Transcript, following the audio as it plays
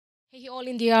Hey All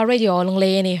India Radio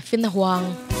Lunglei ni fin HUANG.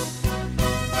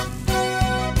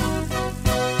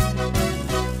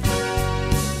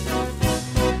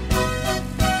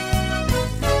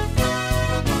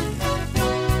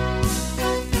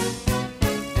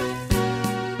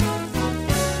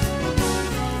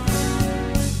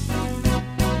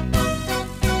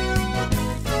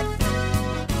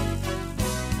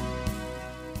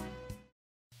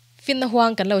 Fin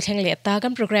HUANG kan lo thleng le ta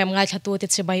kan program ngai thatu ti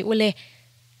chibai ule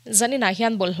zanina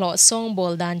hian Bawlhhlawh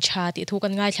sawngbawl dan tha ti thu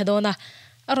kan ngai thadona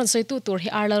aron soitu tur hi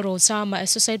Lalrochama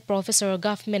Asso.Prof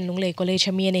Govt Lunglei college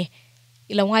ami ni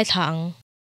ilo ngai thang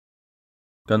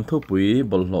kan thu pui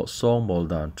Bawlhhlawh sawngbawl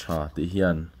dan tha ti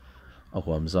hian a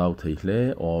huam zau thei hle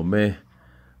ome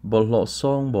Bawlhhlawh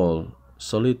sawngbawl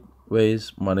solid waste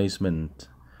management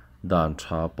dan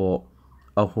tha po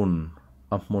ahun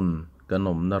ahmun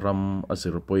kanom naram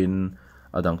asirpoin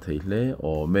adang thei hle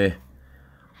ome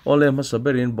ole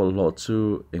masaberin Bawlhhlawh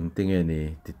chu engtinge ni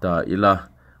tita ila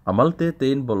amalte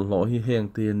tein Bawlhhlawh hi heng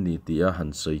tin ni tia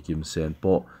han soi kim sen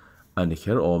po ani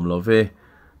kher om love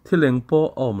thileng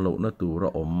po om lo na tura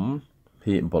om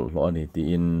hi Bawlhhlawh ani ti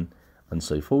in an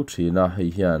soi fo thina hei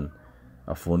hian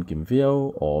a phone kim viau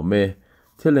ome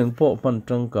thileng po man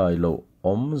tangkai lo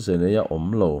om zeneya om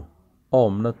lo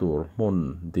om na tur mun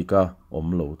dika om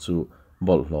lo chu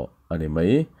Bawlhhlawh ani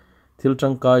mai thil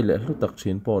tangkai le hlutak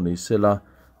thin po ni sela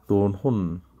tun hun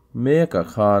me ka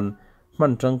khan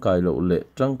man tangkai lo le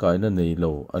tangkai na nei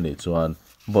lo ani chuan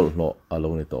Bawlhhlawh alo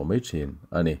ni to mai thin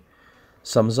ani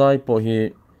samzai po hi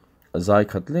zai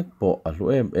khatlek po alu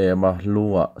ema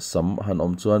luwa sam han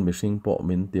om chuan mihring po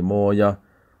min ti moya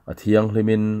athiang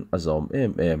hlimin azom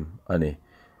ani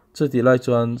chuti lai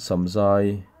chuan samzai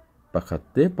pakhat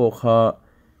te po kha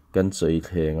kan chei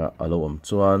thlenga alo om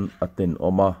chuan aten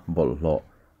oma Bawlhhlawh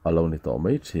alo ni to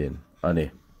mai thin ani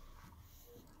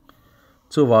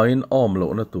chuwain om lo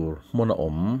na tur mona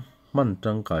om man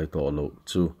tangkai to lo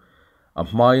chu a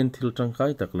hmain thil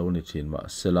tangkai tak lo ni thin ma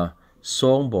sela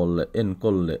sawngbawl le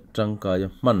enkol le tangkai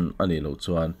man ani lo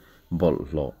chuan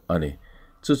Bawlhhlawh ani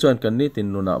chu chuan kan ni tin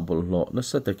nuna Bawlhhlawh na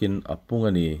satakin apung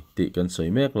ani ti kan soi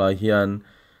mek lai hian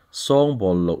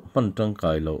sawngbawl lo man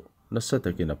tangkai lo na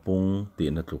satakin apung ti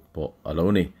na tluk po alo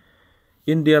ni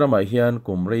India ramai hian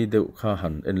kumrei deuh kha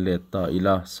han enlet ta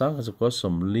ila sang ko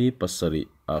somli pasari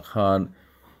a khan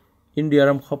India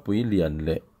ram khopui lian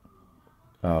le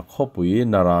khopui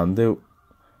naran deuh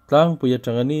tlang puya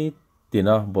tangani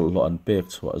tina Bawlhhlawh an pek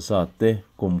chhuah zat te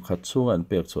kum khat chung an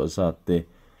pek chhuah zat te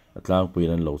tlang pui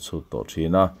nan lo chu to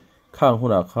thina khang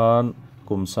huna khan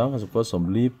kum sang ko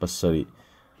somli pasari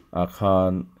a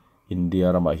khan India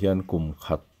ramai hian kum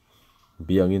khat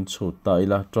biangin chu ta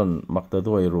ila tron makta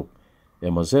doi ruk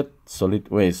emozet solid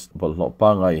waste Bawlhhlawh pa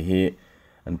ngai hi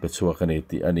an pe chua kani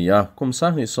ti ania kum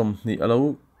sang ni som ni alo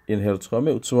in her chua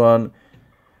me chuan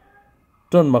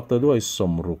tron makta doi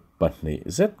som ruk patni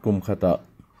zet kum khata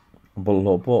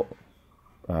Bawlhhlawh po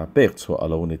pek chua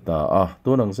alo ni ta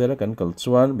tunang zela kan kal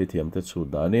chuan mi thiam te chu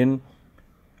danin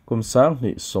kum sang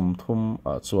ni som thum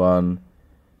a chuan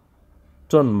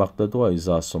tron makta doi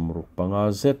za som ruk panga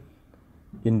zet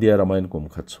India ramain kum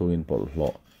khat chuin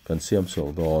Bawlhhlawh kan siam so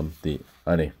don ti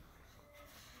ani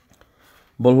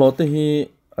Bawlhhlawh te hi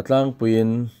atlang puin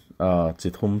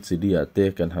chithum chidia te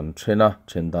kan han thena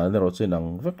thendan ro chinang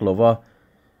vek lova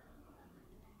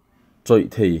choi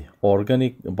thei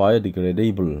organic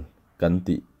biodegradable kan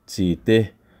ti chi te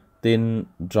tin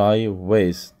dry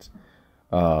waste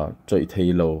choi thei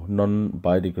lo non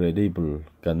biodegradable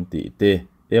kan ti te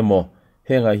emo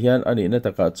henga hian ani na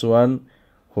taka chuan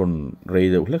hun rei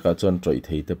deuh hleka chuan choi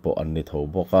thei te po an ni tho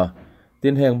boka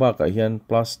tin heng ba ka hian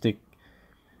plastic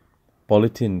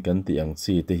polythene kan ti ang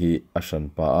chi te hi ashan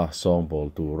pa sawngbawl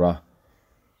tura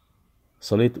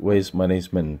solid waste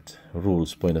management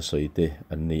rules poina soite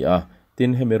anni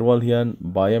tin hemerwal hian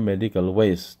biomedical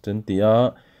waste ten tia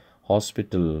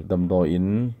hospital damdo in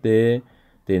te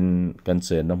tin kan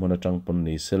che namuna tangpon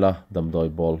ni sela damdoi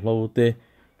Bawlhhlawh te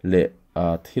le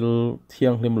thil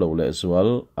thiang hlim lo le zual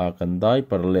kan dai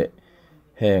par le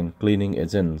heng cleaning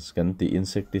agents kan ti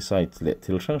insecticides le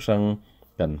thil sang sang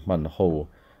kan man ho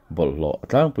Bawlhhlawh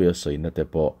tlang puya sei na te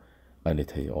po ani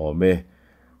thei ome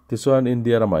tichuan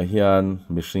India ramai hian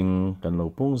mihring kan lo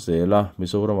pung zela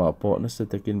Mizoram po na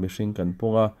setakin mihring kan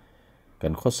punga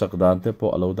kan khosak dan te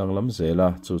po alo danglam zela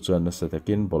chu chuan na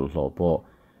setakin Bawlhhlawh po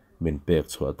min pek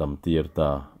chhuwa tam tir ta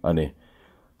ani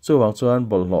chuwang chuan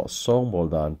Bawlhhlawh sawngbawl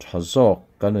dan thazok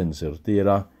kan en zir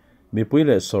tira mi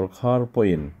puile sarkar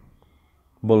poin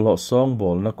Bawlhhlawh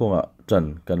sawngbawl na konga tran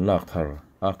kan lak thar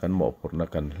kan mo purna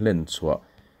kan hlen chhuwa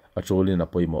achulin a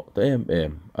poimo te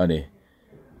ani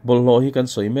Bawlhhlawh hi kan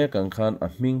soi mek ang khan a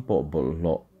hming pawh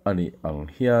Bawlhhlawh ani ang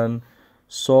hian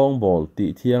sawngbawl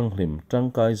tih thiang hlim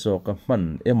tangkai zawk a hman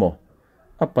emaw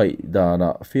a paih dana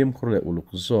phim khur le uluk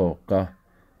zawk ka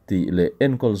tih le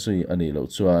enkol zui ani lo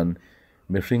chuan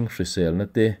mihring hrisel na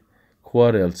te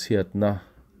khuarel chiat na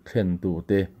thlen tu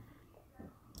te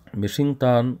mihring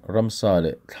tan ramsa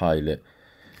le thlai le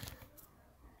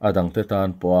adang te tan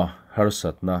pawh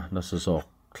harsat na nasazok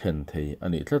thlen thei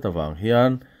ani tlatawang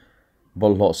hian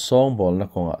Bawlhhlawh sawngbawl na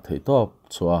konga thei top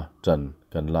chua tran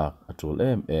kan lak atul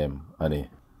em ani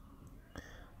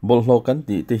Bawlhhlawh kan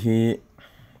ti te hi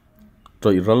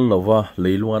troi ral lova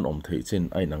leiluan om thei chin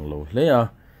ai nang lo hle a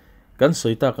kan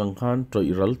soita kan khan troi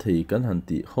ral thei kan han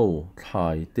ti ho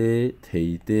thlai te thei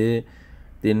te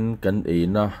tin kan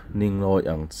eina ningnoi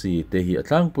ang chi te hi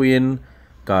atlang puin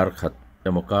kar khat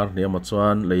emokar ne ma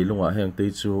chuan leilunga heng te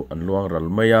chu an luang ral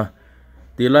maya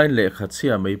ti line le khat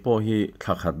sia mei po hi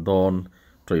thakhat don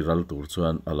troi ral tur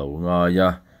chuan alo nga ya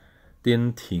tin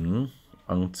thing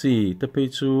ang chi te pe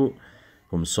chu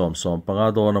kum som panga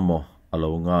don amo alo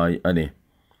ngai ani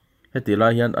heti la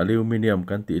hian aluminium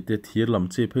kan ti te thir lam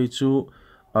chi phei chu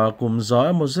a kum za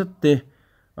emo zet te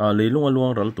a leilunga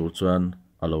luang ral tur chuan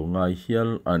alo ngai hial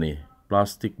ani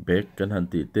plastic bag kan han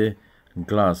ti te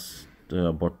glass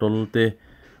bottle te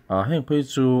a heng phei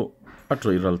chu a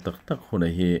troi ral tak tak huna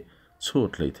hi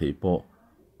chut lei thei po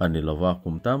ani lova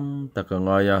kum tam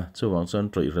takanga ya chuwang chan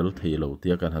troi ral thei lo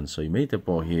tia kan han soi mei te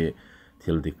po hi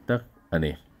thil dik tak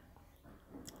ani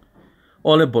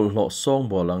ole Bawlhhlawh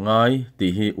sawngbawl angai ti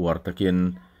hi war takin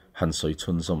han soi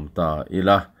chun zom ta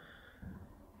ila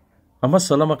ama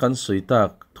salama kan soi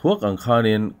tak thuak ang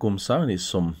khanin kum sang ni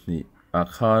som ni a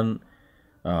khan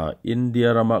India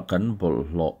rama kan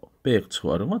Bawlhhlawh pek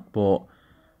chuar mat po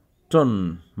ton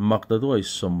makta duai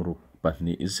somruk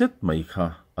pahni zet mai kha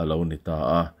alo ni ta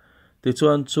a ti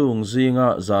chuan chung zinga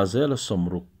zazela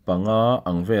somruk panga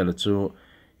angvel chu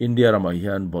India rama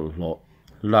hian Bawlhhlawh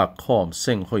lak khom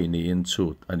seng hoi ni in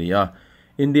chut ania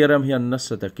India ram hian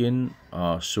nasatakin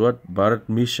Swat Bharat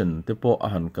Mission te po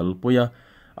ahan kalpuya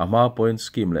ama point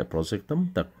scheme le project tam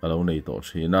tak alo nei to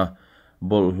thina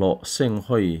Bawlhhlawh seng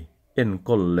hoi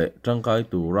enkol le tangkai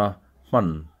tura man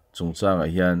chungchanga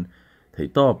hian thei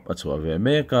top achwa ve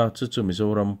meka chu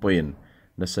Mizoram point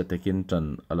nasatakin tan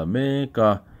ala meka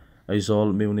Aizawl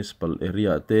municipal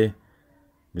area te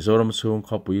Mizoram chung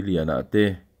khapui liana te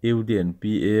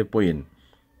UDNPA point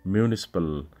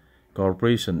municipal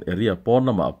corporation area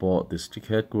ponama po district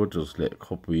headquarters le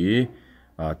khopui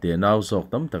te naw zok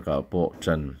tam taka po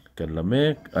tran kan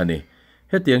lamek ani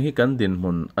hetiang hi kan din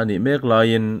mun ani mek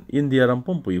lain India ram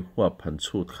pompui huwa phan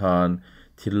chut khan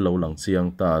thil lo lang chiang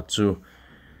ta chu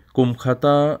kum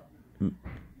khata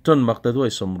ton makta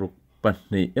duai somruk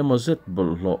pahni emozet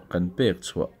Bawlhhlawh kan pek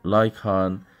chua lai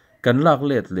khan kan lak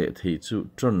let le thei chu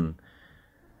ton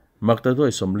makta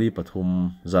duai somli pathum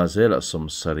zazela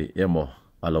somsari emo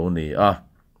alo ni a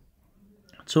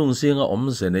chung singa om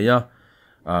zeneya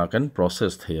kan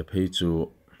process thei phei chu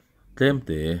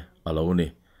tlemte alo ni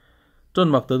ton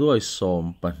makta duai som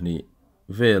pahni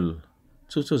vel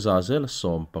chu zazela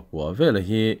som pakwa vel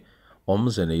hi om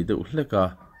zenei de uhleka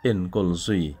enkol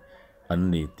zui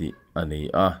anni ti ani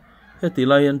a heti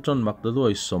lion ton makta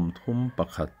duai som thum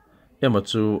pakhat ema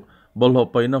chu Bawlhhlawh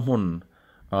paina hun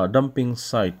dumping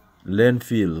site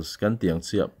landfills kan tiang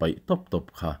chia pai top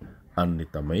kha anni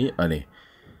tamai ani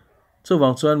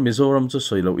chuwang chuan Mizoram chu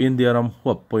soilo India ram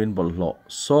huap point Bawlhhlawh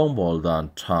sawngbawl dan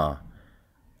tha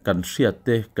kan hriat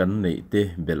te kan nei te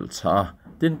bel cha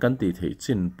tin kan ti thei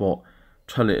chin po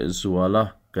thale zuala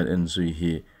kan enjui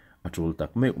hi atul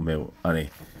tak meu ani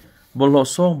Bawlhhlawh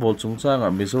sawngbawl chungchanga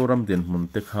Mizoram din mun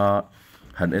te kha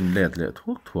han en let le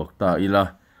thuak ta ila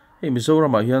hei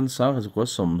Mizoram a hian sang ko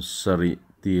som sari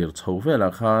tir chhovela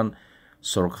khan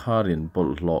sarkarin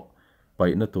Bawlhhlawh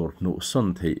paina tur nu son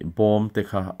thei bom te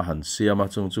kha han siama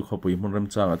chung chu khopui munram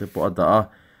changa te po ada a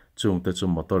chung te chu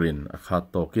motorin a khat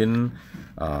tokin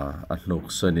a hnuk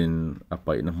sanin a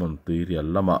paina mun tuirial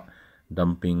lama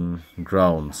dumping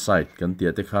ground site kan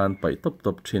tia te khan pai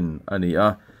top thin ani a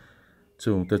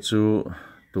chung te chu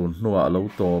tun hnuwa lo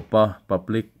to pa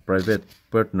public private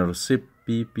partnership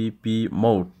PPP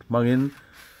mode mangin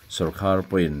sarkar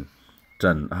point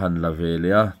tran han la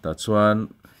velia ta chuan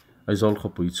Aizawl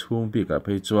khopui chung bi ka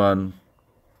phei chuan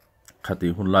khati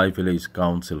hunlai village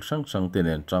council sang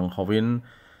tenen tang howin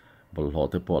Bawlhhlawh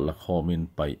te po la khomin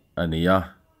pai ania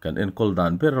kan enkol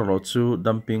dan berro chu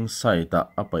dumping site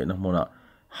a pai na mona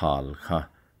hal kha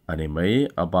ani mai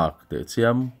abak te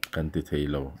chiam kan ti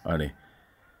theilo ani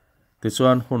ti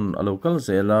chuan hun a local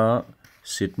zela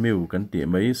SITMIU kan ti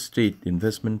mai State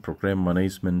Investment Program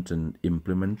Management and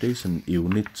Implementation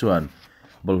Unit chuan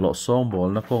Bawlhhlawh sawngbawl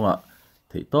na konga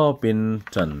thei to pin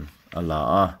chan ala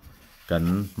a kan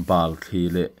bal thi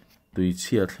le tui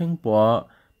chia thleng pwa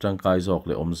tangkai jok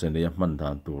le om zen le man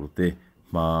dan tur te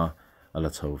ma ala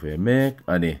chho ve mek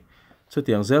ani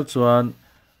chutiang zel chuan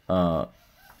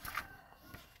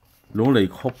lunglei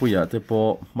khopuya te po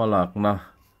malak na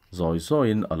zoi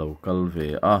zoin alo kal ve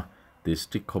a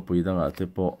district khopui danga te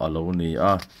po alo ni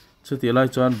a chuti lai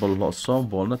chuan Bawlhhlawh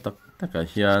sawngbawl na tak taka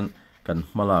hian kan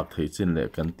malak thei chin le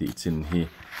kan ti chin hi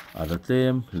ala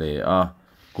tlem le a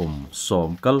kum som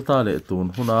kalta le tun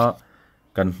huna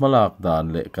kan malak dan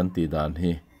le kan ti dan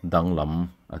hi danglam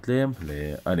atlem le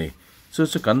ani chu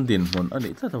kan din hon ani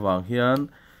tlatawang hian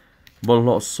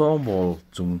Bawlhhlawh sawngbawl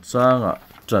chungchanga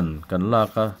tran kan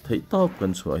laka thei top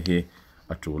kan chua hi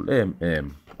atul em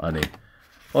ani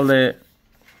ole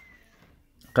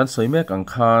kan soimek ang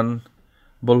khan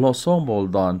Bawlhhlawh sawngbawl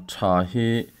dan tha hi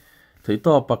thei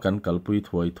to pa kan kalpui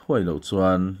thuai lo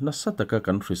chuan na sataka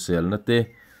kan hrisel na te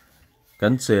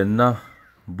kan chen na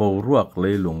boruak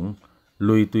leilung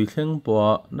lui tui thleng pwa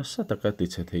na sataka ti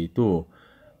che thei tu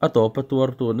ato patuar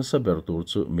tu na saber tur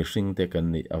chu mihring te kan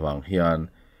ni awang hian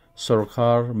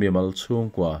sarkar mimal chung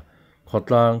kwa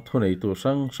khotlang thunei tu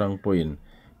sang point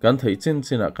kan thei chin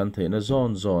china kan thei na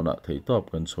zone thei top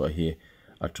kan chua hi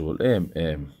atul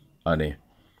em ani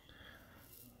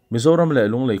Mizoram le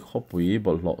lunglei khopui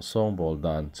Bawlhhlawh sawngbawl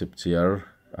dan chipchiar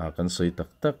kan soi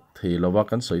tak thei lawa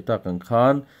kan soi ta kan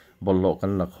khan Bawlhhlawh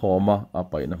kan Lalrochama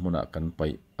apai na hmuna kan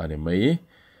pai ani mai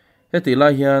heti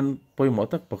lai hian poimo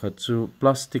tak pakhat chu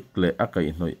plastic le akai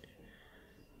hnoi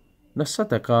na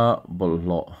sataka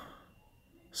Bawlhhlawh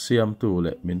siam tu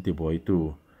le minti boy tu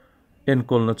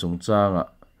enkol na chungchanga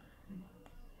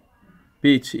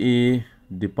PHE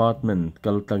department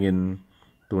kaltangin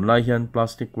tunlai hian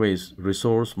Plastic Waste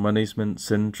Resource Management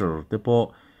Center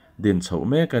tepo din chho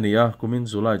me kania kumin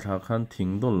July tha khan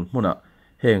thingdol hmuna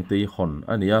heng tei hon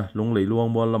ania lunglei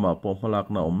luangmol lama po malak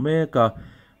na omme ka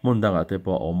mundanga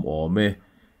tepo ome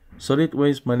Solid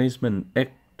Waste Management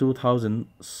Act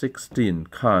 2016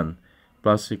 khan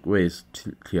Plastic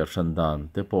Waste clear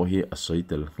sandan tepo hi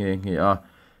asoitel nge a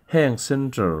heng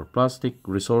center Plastic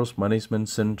Resource Management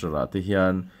Center ate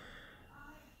hian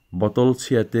bottle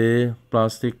chiate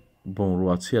plastic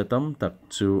bongrua chiatam tak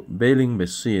chu baling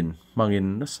machine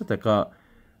mangin nasataka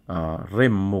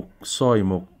rem muk soi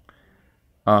muk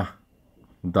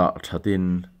da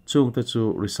thatin chung te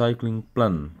chu recycling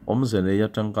plan omzene ya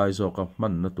tangkai zo ka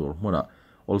man na tur hmuna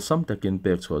olsam takin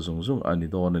pek chho zung ani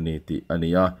don ani ti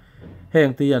ania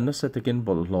heng te yan nasatakin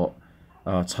Bawlhhlawh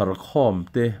char khom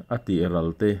te ati eral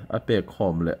te apek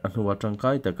khom le anuwa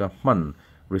tangkai taka man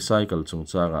recycle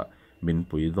chungchanga min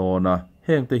pui dona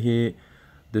heng te hi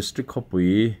district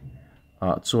khopui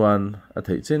chuan a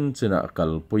thei china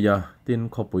kalpuya tin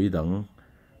khopui dang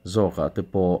zoka te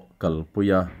po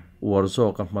kalpuya war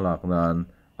zoka malak nan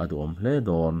adum hle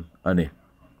don ani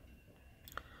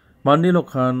manilo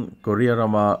khan korea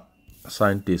rama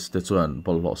scientist te chuan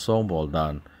Bawlhhlawh sawngbawl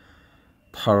dan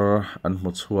thar an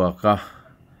muchua ka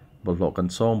Bawlhhlawh kan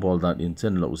sawngbawl dan in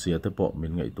chen lo zia te po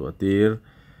min ngai tu atir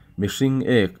mihring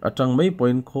ek atang mai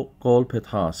point kol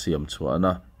phetha siam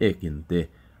chuana ekin te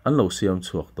an lo siam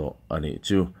chuak to ani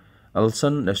chu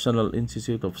Alsan National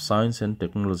Institute of Science and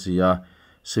Technology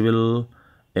Civil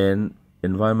and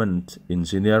Environment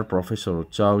Engineer Professor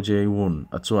Chow Jae-woon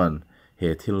achuan he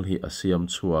thil hi asiam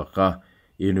chuaka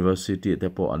University te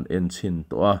po an enchin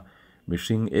to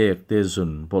mihring ek te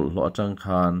zun Bawlhhlawh atang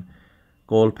khan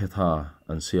kol phetha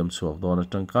an siam chuak don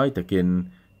atang kai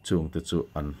takin chung te chu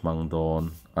an mang don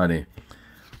ani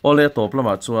ole top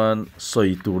lama chuan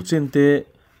soi tur chin te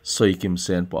soi kim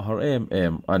sen po har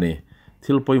em ani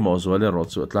thil poimo zuale ro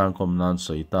chu tlang kom nan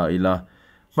soi ta ila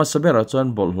masabera chuan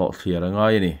Bawlhhlawh thliar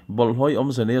angai ni Bawlhhlawh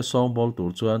omzene sawngbawl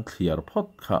tur chuan thliar phot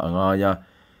kha angaya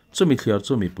chumi thliar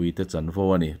chumi puite chanvo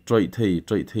ani troi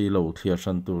thei lo thliar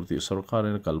san tur ti sarkar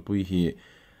en kalpui hi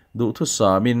du thu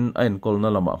samin ain kolna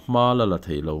lama hmala la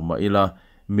thei lo ma ila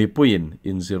mi puin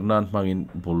inzirnan mangin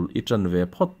bul itran ve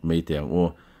phot mei tiang o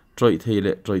troi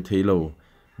thei lo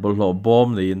Bawlhhlawh bom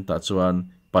nein ta chuan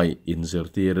pai inzir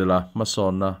tirela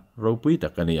masonna ropui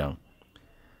takaniang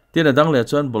tina dang le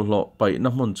chuan Bawlhhlawh pai na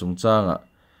mun chungchanga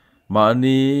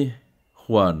mani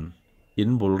huan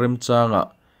in bulrem changa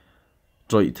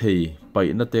troi thei pai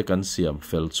na te kan siam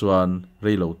fel chuan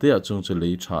reilo te achung chu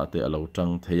lei tha te alo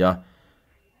tang theya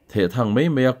the thang mei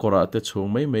meya kora te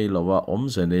chung mei lawa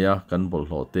omzeneya kan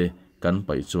Bawlhhlawh te kan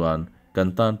pai chuan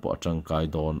kan tan po atang kai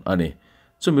don ani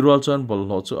chumirwal chuan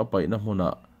Bawlhhlawh chu apai na hmuna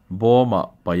boma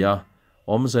paya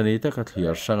omzeni te ka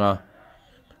thliar sanga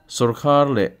sarkar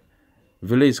le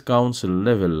village council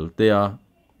level te a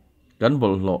kan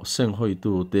Bawlhhlawh seng hoi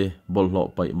tu te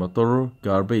Bawlhhlawh pai motor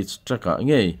garbage truck a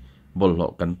ngei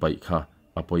Bawlhhlawh kan pai kha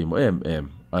apoi mo em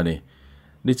ani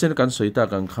ni chen kan soita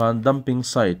kan khan dumping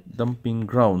site dumping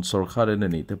ground sarkar en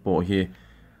ani te po hi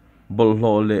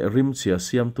Bawlhhlawh le rim chia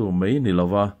siam tu mai ni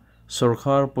lawa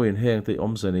sarkar point heng te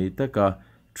omzani taka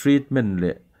treatment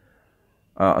le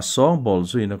a sawngbawl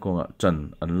zuina konga chan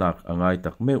anlak angai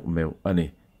tak meu ani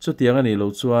chutiang ani lo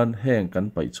chuan heng kan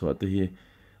pai chhuat te hi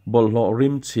Bawlhhlawh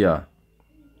rim chia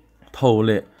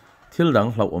thole thildang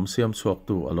hlau om siam chuak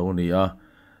tu alo ni a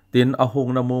tin a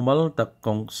hung na mumal tak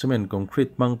kong cement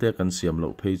concrete mangte kan siam lo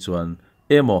phei chuan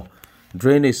emo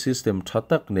drainage system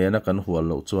thatak ne na kan hual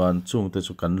lo chuan chung te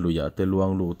chu kan luya te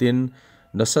luang lu tin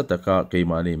nasataka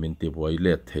keimani min ti boi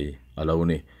let thei alo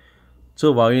ni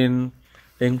chuwain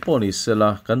engponi sela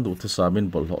kan du the samin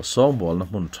Bawlhhlawh sawngbawl na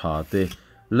mun tha te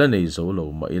la nei zo lo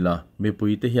maila mi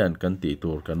pui te hian kan ti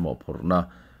tur kan mo phurna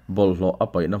Bawlhhlawh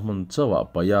apai na mun chawa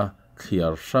paya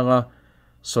thliar sanga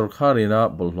sarkarina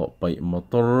Bawlhhlawh pai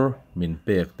motor min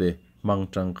pek te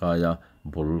mangtang kaya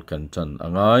bul kan chan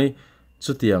angai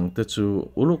chutiang te chu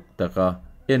uluk taka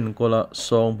en kola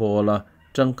sawngbawl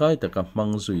tangkai taka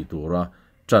mangzui tura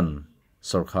chan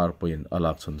sarkar point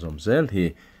alak chonjom zel hi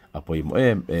apoi mo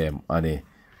em ani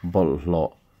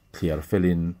Bawlhhlawh thliar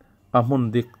felin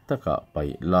amundik taka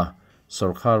pai la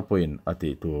sarkar point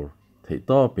ati tur thei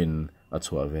topin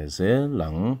achua ve zel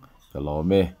lang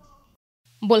kalome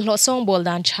Bawlhhlawh sawngbawl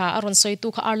dan cha aron soitu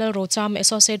kha Lalrochama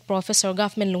Asso.Prof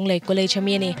Govt Lunglei college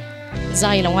chamiani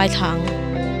zai longai thang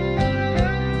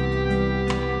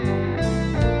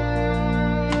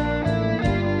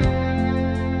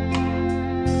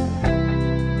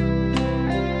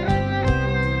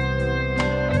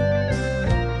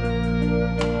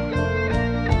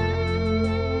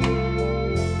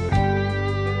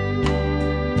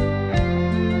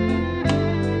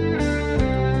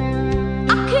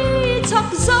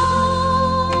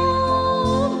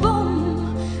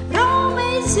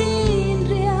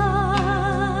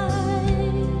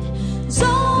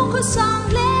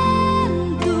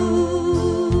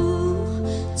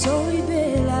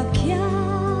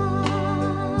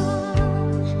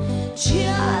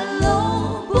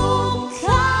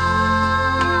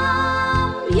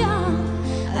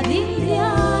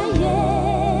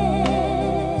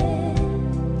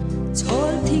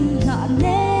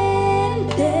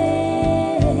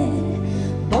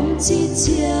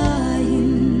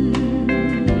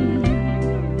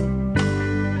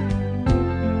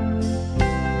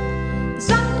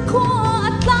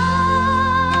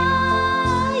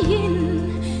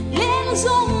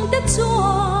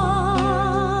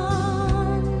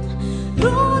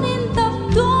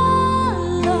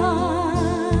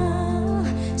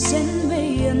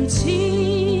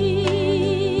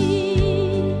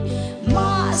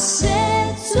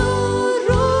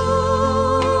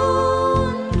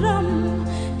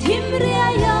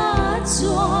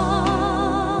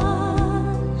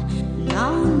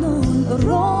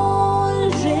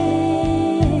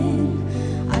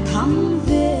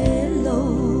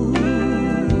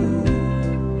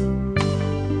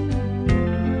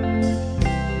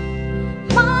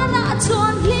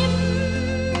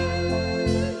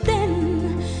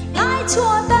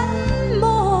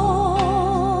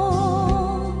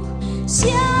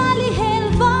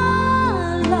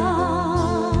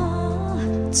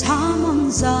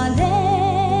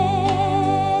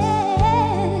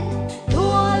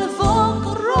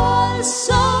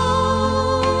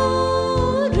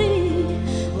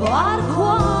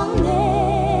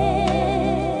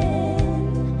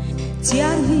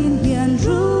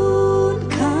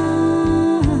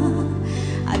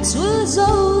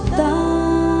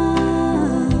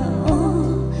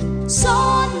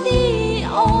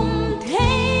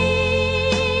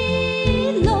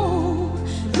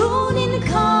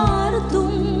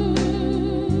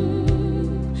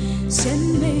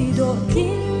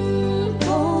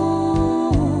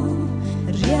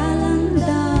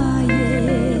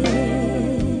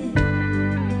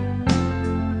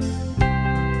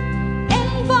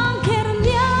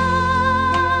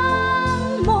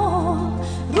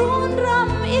Run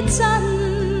ram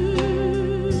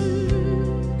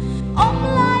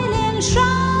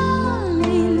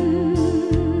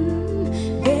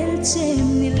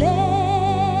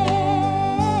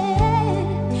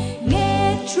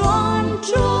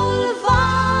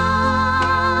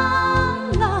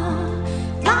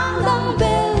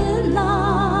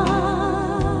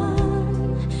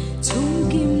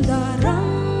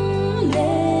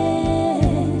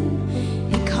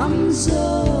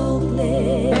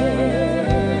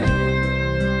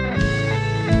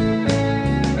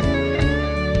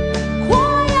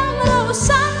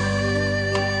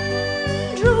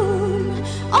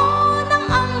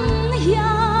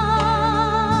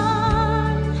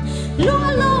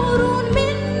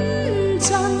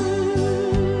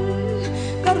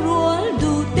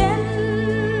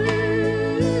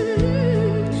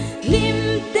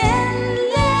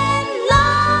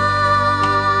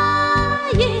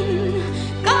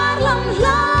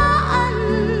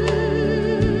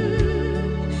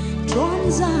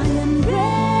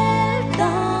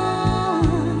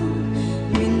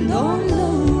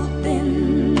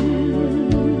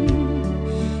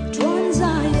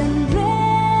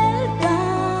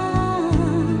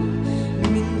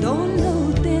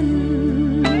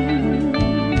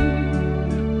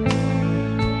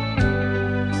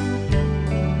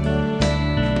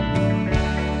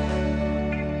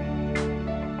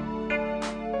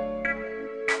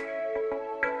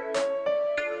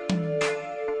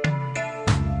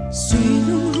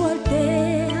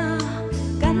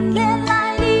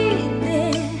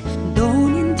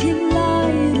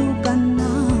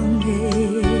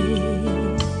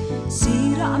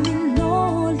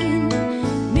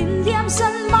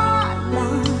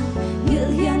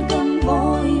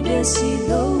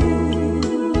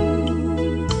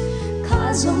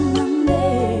dòng nắng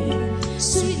đê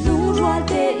suy lung rua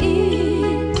tê y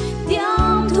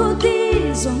tiếng thu ti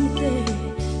dòng tê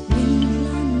mình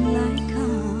lan lại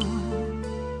khả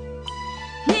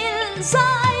nhìn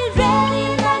dài rê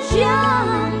na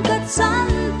giang cất san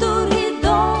tu ri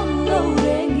đông lâu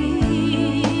rê nghi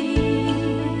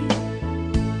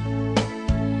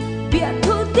biết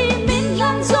thu ti mình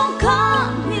lan dòng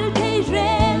khả mình thấy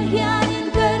rê hiền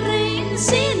cơ rin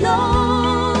xí lô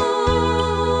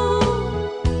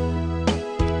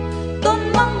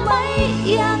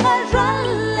yang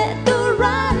ran le tu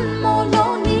ran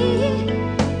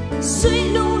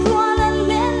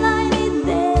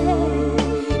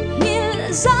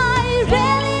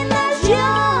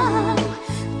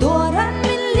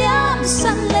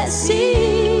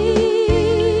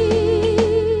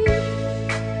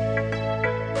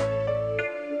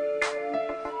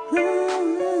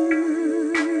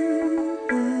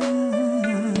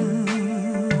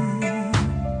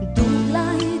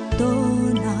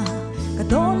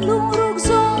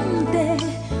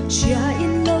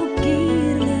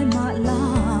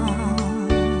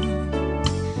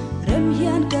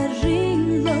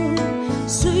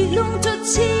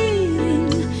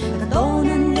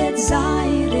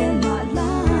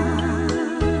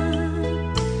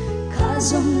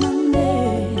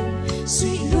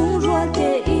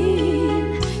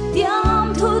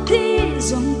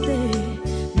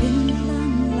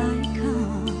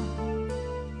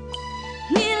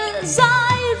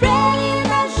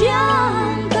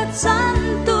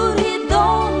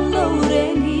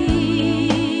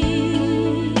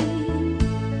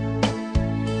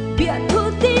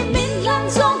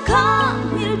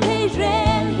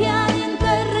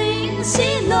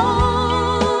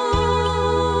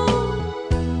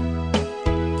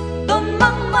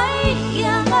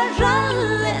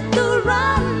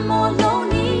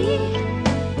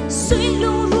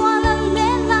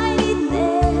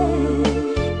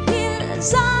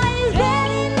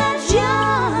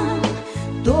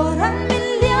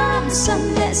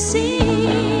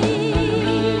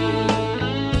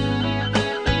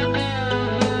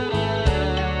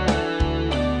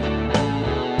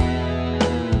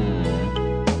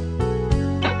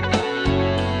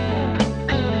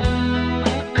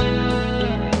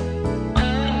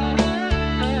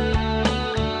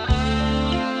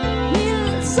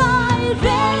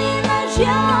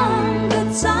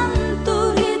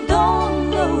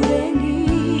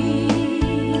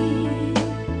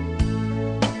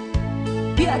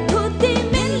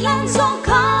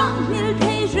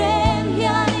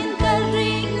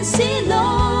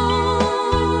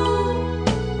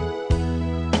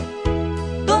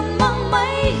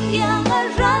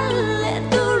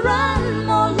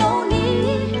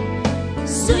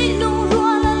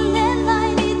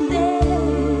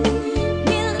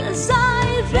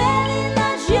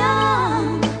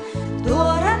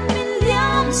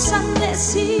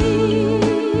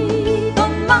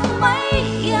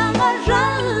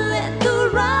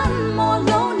mo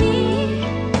lo ni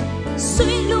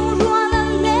suy lu rua la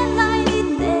le lai ni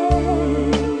te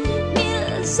hil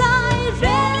zai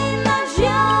re na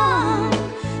jang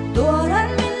to ran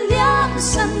min liam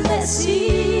san le si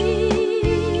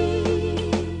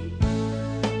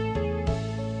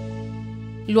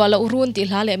lua la urun ti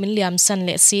hla le min liam san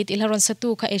le sit ilaron satu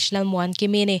kha eshlan muan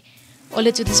kimini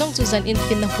ole chu zong chu zan in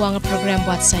fin na huang program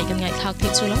wat sai kan ngai thak thi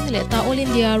chulang le ta all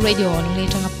india radio nung le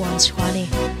tanga puan chhuani